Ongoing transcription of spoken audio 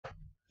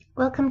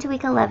Welcome to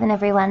week 11,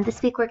 everyone.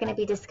 This week we're going to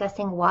be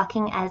discussing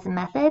walking as a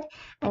method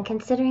and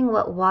considering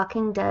what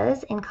walking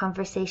does in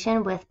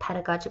conversation with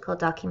pedagogical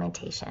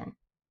documentation.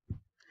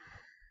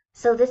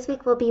 So this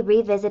week we'll be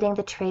revisiting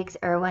the Triggs,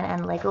 Irwin,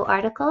 and Lego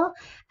article,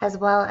 as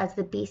well as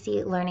the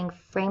BC Learning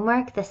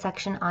Framework, the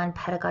section on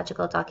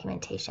pedagogical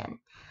documentation.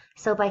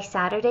 So by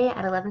Saturday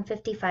at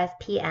 11:55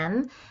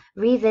 p.m.,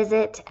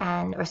 visit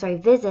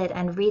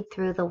and read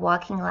through the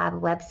Walking Lab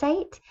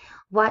website,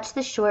 watch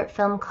the short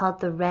film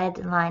called The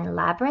Red Line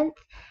Labyrinth,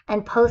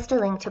 and post a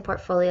link to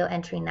Portfolio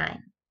Entry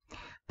 9.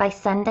 By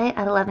Sunday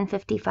at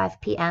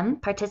 11:55 p.m.,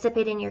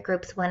 participate in your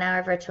group's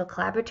 1-hour virtual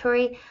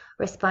collaboratory,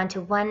 respond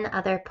to one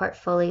other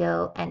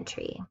portfolio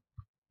entry.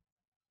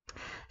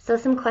 So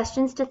some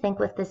questions to think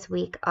with this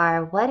week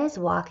are, what is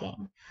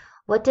walking?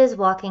 What does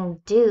walking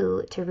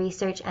do to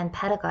research and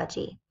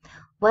pedagogy?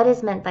 What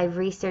is meant by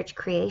research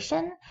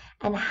creation?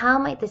 And how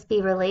might this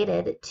be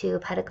related to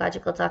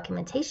pedagogical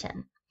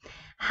documentation?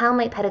 How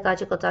might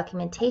pedagogical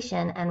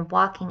documentation and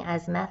walking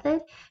as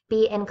method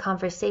be in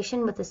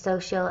conversation with the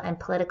social and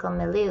political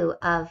milieu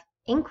of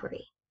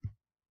inquiry?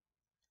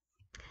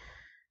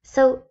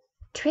 So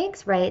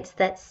Triggs writes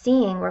that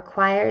seeing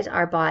requires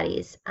our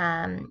bodies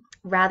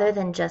rather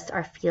than just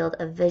our field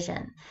of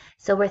vision.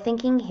 So we're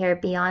thinking here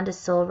beyond a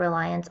sole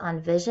reliance on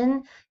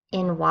vision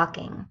in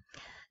walking.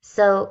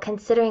 So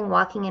considering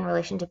walking in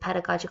relation to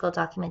pedagogical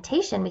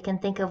documentation, we can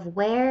think of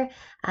where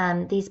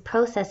these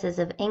processes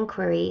of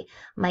inquiry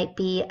might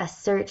be a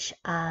search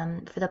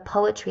for the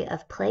poetry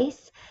of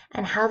place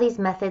and how these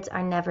methods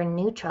are never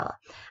neutral.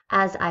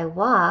 As I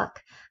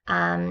walk,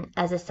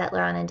 as a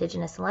settler on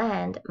Indigenous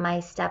land, my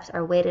steps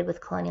are weighted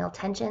with colonial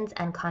tensions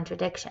and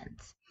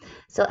contradictions.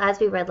 So as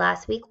we read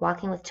last week,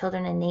 walking with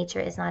children in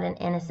nature is not an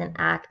innocent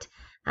act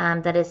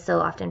that is so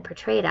often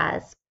portrayed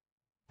as.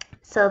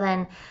 So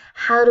then,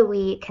 how do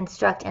we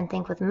construct and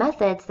think with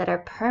methods that are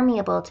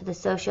permeable to the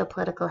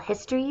socio-political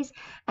histories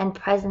and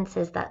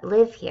presences that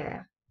live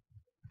here?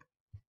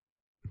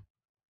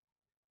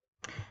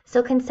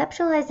 So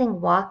conceptualizing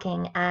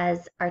walking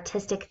as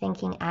artistic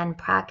thinking and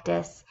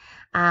practice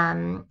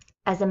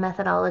as a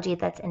methodology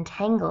that's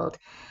entangled,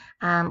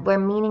 where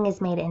meaning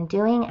is made in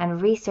doing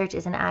and research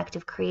is an act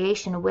of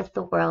creation with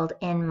the world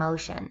in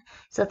motion.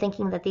 So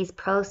thinking that these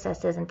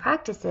processes and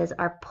practices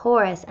are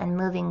porous and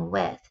moving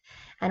with,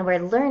 and where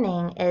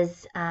learning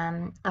is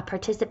a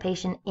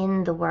participation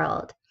in the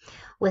world,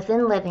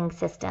 within living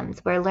systems,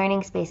 where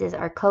learning spaces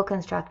are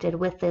co-constructed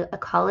with the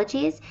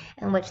ecologies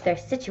in which they're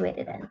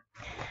situated in.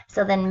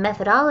 So then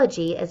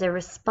methodology is a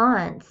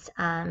response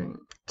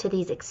to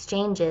these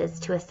exchanges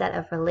to a set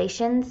of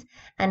relations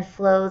and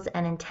flows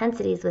and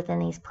intensities within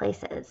these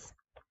places.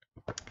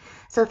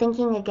 So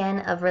thinking again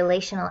of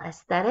relational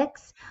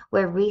aesthetics,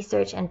 where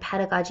research and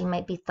pedagogy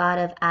might be thought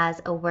of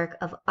as a work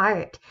of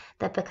art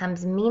that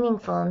becomes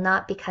meaningful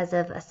not because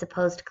of a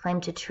supposed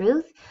claim to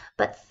truth,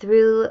 but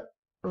through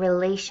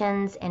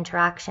relations,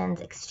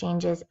 interactions,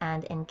 exchanges,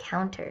 and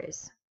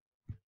encounters.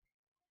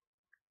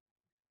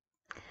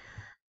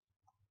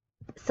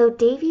 So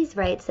Davies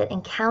writes that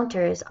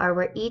encounters are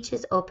where each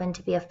is open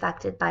to be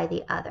affected by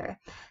the other.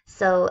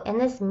 So in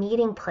this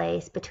meeting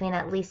place between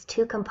at least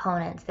two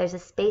components, there's a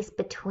space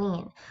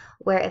between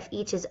where if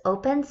each is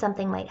open,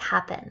 something might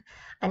happen.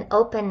 An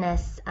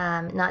openness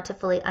not to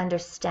fully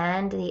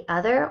understand the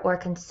other or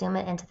consume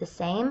it into the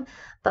same,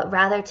 but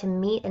rather to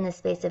meet in the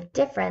space of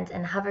difference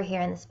and hover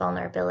here in this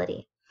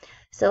vulnerability.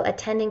 So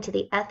attending to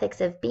the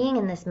ethics of being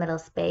in this middle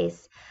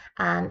space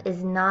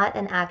is not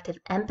an act of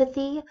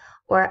empathy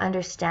or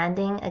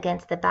understanding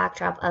against the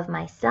backdrop of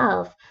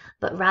myself,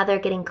 but rather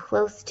getting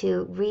close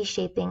to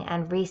reshaping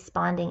and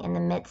responding in the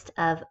midst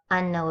of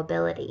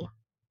unknowability.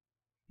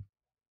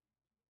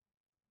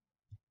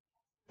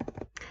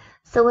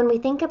 So when we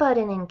think about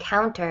an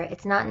encounter,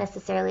 it's not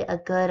necessarily a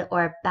good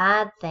or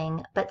bad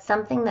thing, but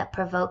something that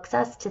provokes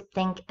us to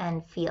think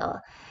and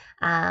feel.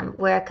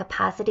 Where a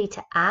capacity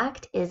to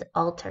act is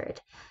altered.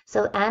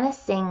 So Anna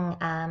Singh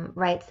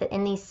writes that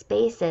in these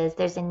spaces,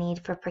 there's a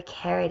need for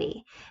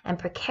precarity. And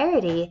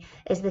precarity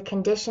is the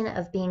condition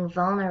of being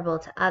vulnerable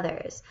to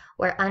others,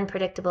 where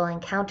unpredictable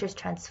encounters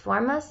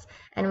transform us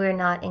and we're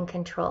not in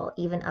control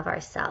even of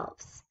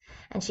ourselves.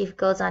 And she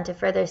goes on to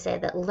further say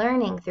that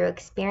learning through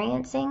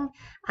experiencing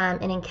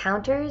in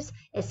encounters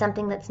is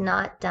something that's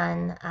not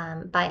done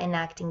by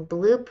enacting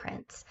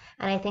blueprints.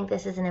 And I think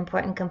this is an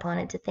important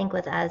component to think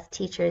with as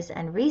teachers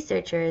and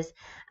researchers,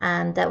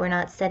 that we're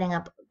not setting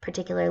up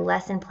particular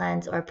lesson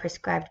plans or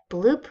prescribed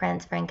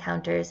blueprints for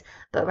encounters,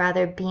 but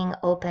rather being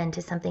open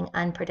to something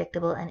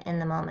unpredictable and in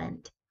the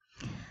moment.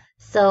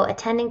 So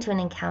attending to an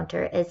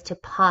encounter is to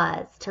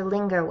pause, to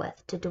linger with,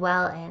 to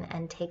dwell in,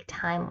 and take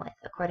time with,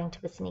 according to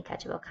Vassini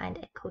Kachivokind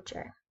at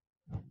Kocher.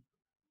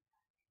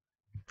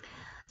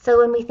 So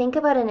when we think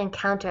about an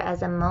encounter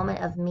as a moment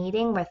of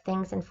meeting where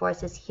things and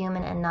forces,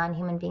 human and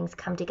non-human beings,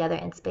 come together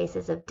in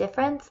spaces of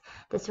difference,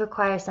 this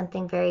requires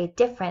something very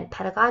different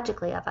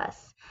pedagogically of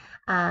us.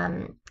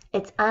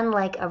 It's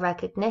unlike a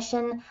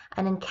recognition.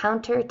 An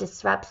encounter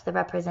disrupts the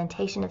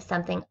representation of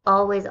something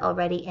always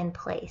already in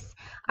place,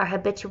 our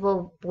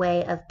habitual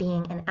way of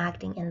being and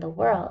acting in the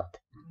world.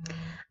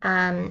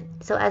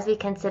 So as we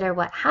consider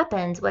what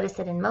happens, what is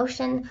set in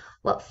motion,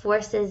 what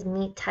forces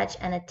meet, touch,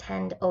 and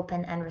attend,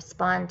 open, and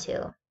respond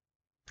to,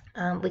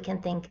 we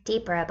can think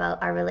deeper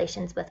about our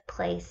relations with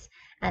place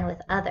and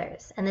with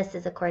others. And this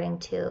is according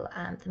to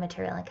the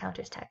Material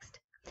Encounters text.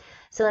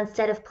 So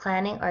instead of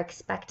planning or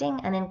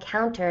expecting, an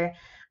encounter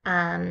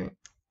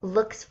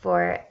looks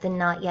for the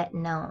not yet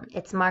known.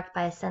 It's marked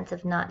by a sense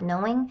of not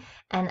knowing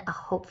and a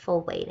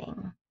hopeful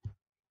waiting.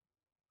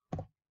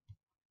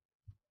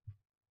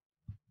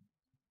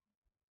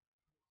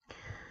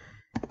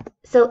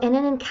 So in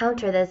an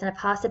encounter, there's a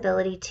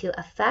possibility to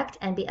affect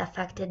and be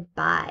affected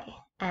by.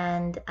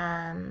 And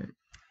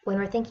when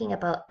we're thinking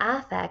about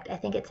affect, I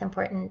think it's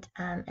important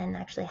and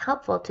actually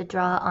helpful to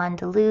draw on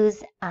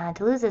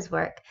Deleuze's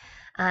work.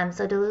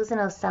 So Deleuze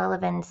and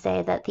O'Sullivan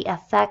say that the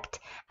affect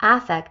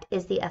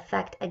is the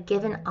effect a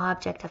given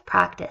object of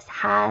practice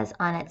has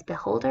on its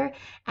beholder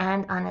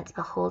and on its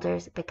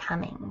beholder's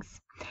becomings.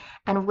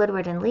 And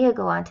Woodward and Leah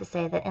go on to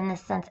say that in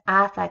this sense,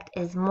 affect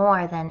is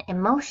more than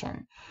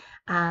emotion.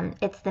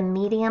 It's the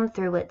medium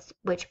through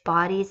which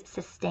bodies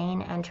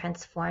sustain and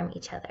transform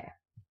each other.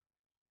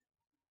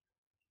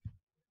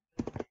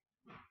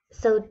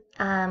 So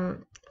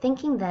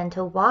thinking then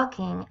to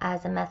walking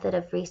as a method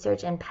of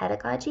research and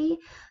pedagogy,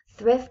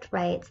 Thrift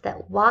writes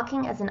that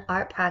walking as an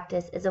art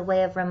practice is a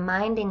way of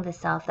reminding the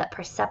self that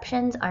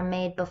perceptions are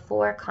made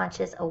before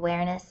conscious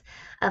awareness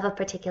of a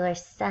particular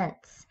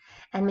sense,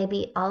 and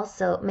may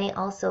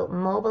also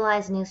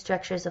mobilize new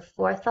structures of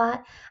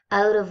forethought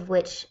out of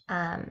which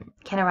can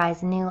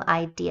arise new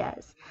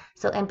ideas.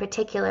 So in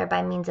particular,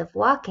 by means of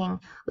walking,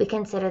 we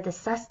consider the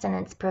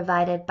sustenance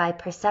provided by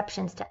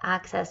perceptions to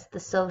access the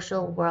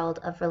social world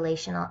of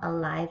relational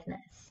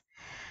aliveness.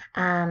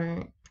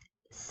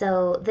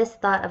 So this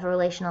thought of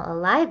relational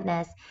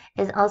aliveness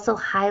is also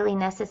highly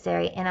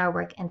necessary in our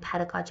work in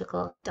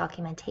pedagogical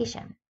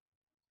documentation.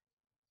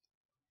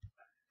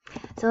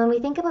 So when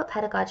we think about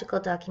pedagogical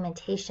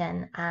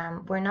documentation,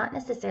 we're not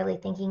necessarily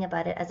thinking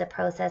about it as a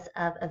process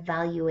of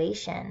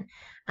evaluation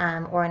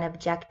or an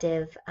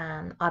objective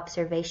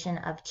observation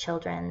of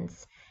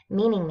children's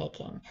meaning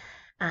making,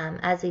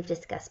 as we've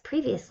discussed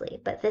previously,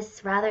 but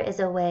this rather is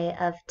a way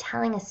of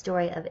telling a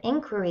story of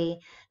inquiry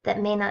that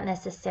may not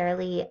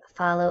necessarily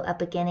follow a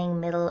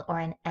beginning, middle, or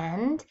an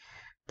end,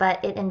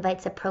 but it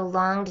invites a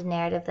prolonged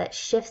narrative that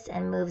shifts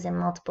and moves in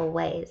multiple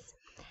ways.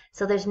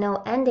 So there's no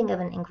ending of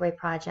an inquiry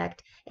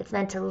project. It's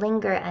meant to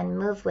linger and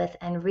move with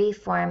and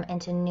reform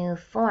into new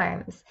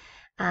forms.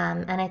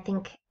 And I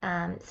think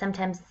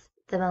sometimes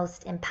the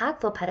most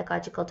impactful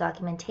pedagogical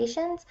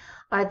documentations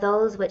are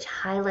those which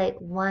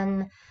highlight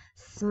one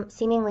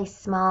seemingly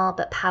small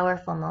but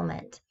powerful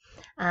moment.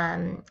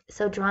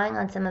 So drawing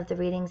on some of the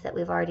readings that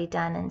we've already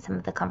done and some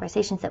of the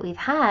conversations that we've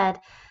had,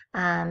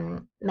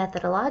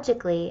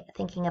 methodologically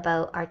thinking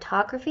about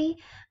artography,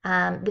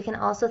 we can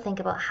also think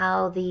about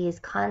how these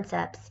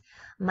concepts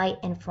might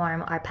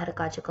inform our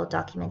pedagogical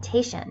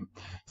documentation.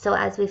 So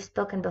as we've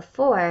spoken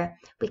before,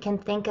 we can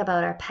think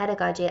about our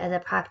pedagogy as a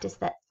practice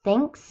that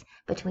thinks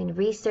between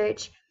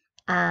research,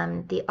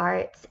 the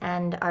arts,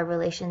 and our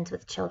relations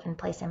with children,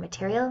 place, and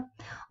material,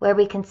 where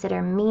we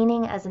consider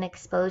meaning as an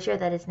exposure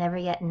that is never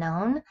yet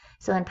known.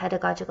 So in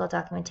pedagogical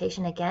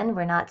documentation, again,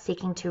 we're not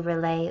seeking to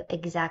relay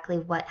exactly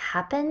what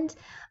happened,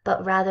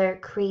 but rather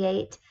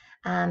create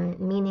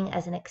meaning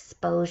as an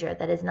exposure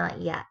that is not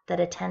yet, that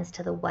attends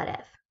to the what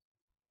if.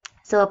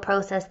 So a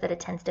process that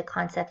attends to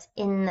concepts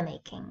in the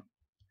making.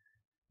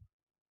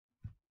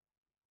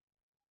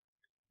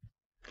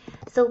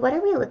 So what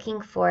are we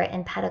looking for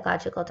in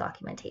pedagogical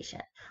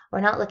documentation? We're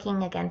not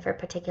looking again for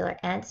particular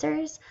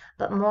answers,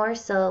 but more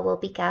so we'll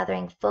be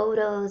gathering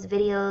photos,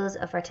 videos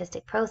of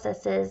artistic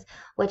processes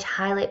which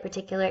highlight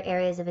particular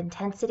areas of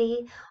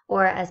intensity,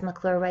 or as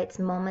McClure writes,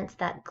 moments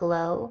that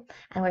glow,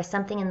 and where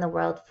something in the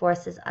world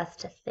forces us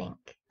to think.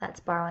 That's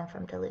borrowing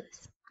from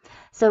Deleuze.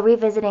 So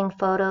revisiting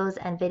photos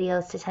and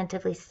videos to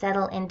tentatively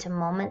settle into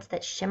moments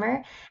that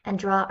shimmer and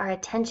draw our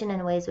attention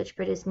in ways which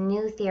produce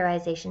new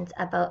theorizations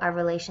about our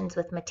relations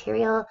with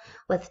material,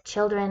 with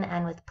children,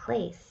 and with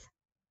place.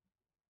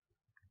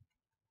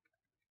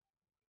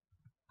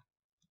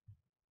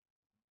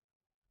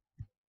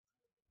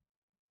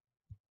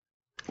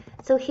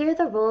 So here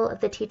the role of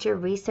the teacher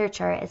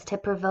researcher is to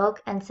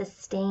provoke and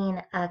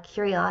sustain a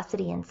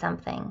curiosity in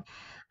something,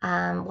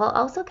 while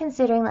also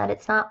considering that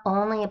it's not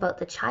only about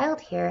the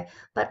child here,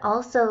 but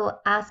also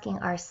asking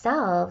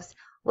ourselves,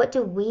 what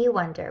do we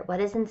wonder? What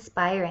is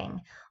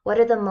inspiring? What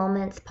are the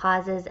moments,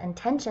 pauses, and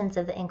tensions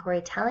of the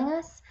inquiry telling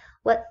us?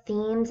 What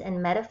themes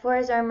and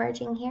metaphors are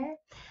emerging here?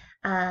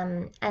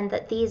 And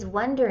that these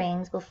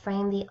wonderings will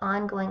frame the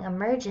ongoing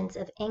emergence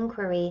of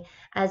inquiry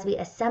as we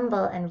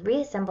assemble and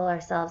reassemble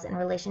ourselves in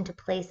relation to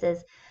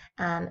places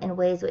in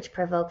ways which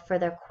provoke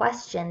further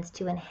questions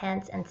to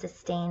enhance and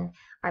sustain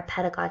our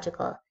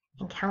pedagogical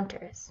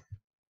encounters.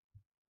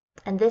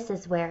 And this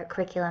is where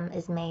curriculum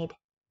is made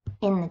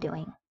in the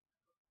doing.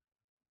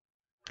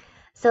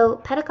 So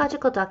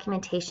pedagogical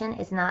documentation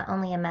is not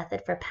only a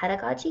method for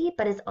pedagogy,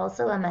 but is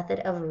also a method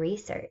of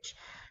research.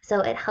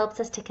 So it helps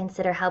us to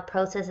consider how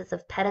processes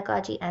of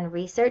pedagogy and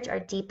research are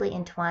deeply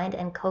entwined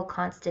and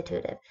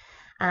co-constitutive,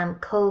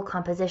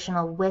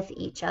 co-compositional with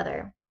each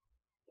other.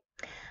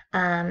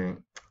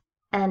 And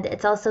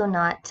it's also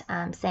not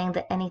saying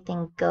that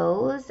anything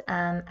goes.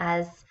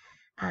 As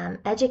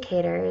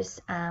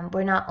educators,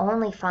 we're not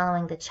only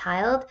following the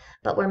child,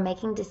 but we're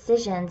making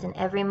decisions in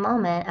every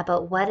moment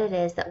about what it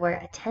is that we're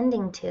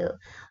attending to,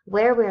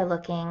 where we're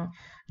looking,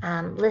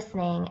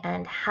 listening,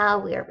 and how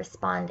we are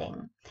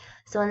responding.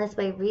 So in this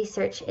way,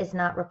 research is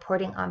not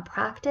reporting on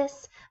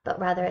practice, but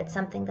rather it's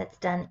something that's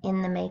done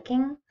in the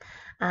making.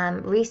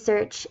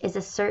 Research is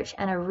a search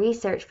and a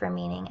research for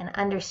meaning and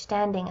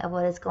understanding of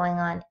what is going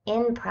on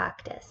in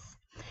practice.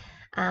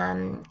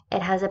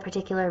 It has a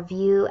particular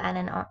view and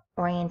an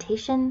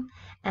orientation,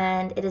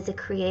 and it is a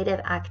creative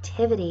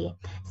activity,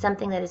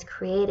 something that is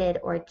created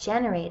or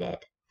generated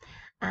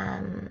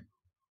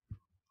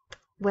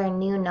where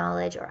new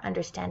knowledge or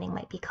understanding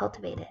might be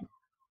cultivated.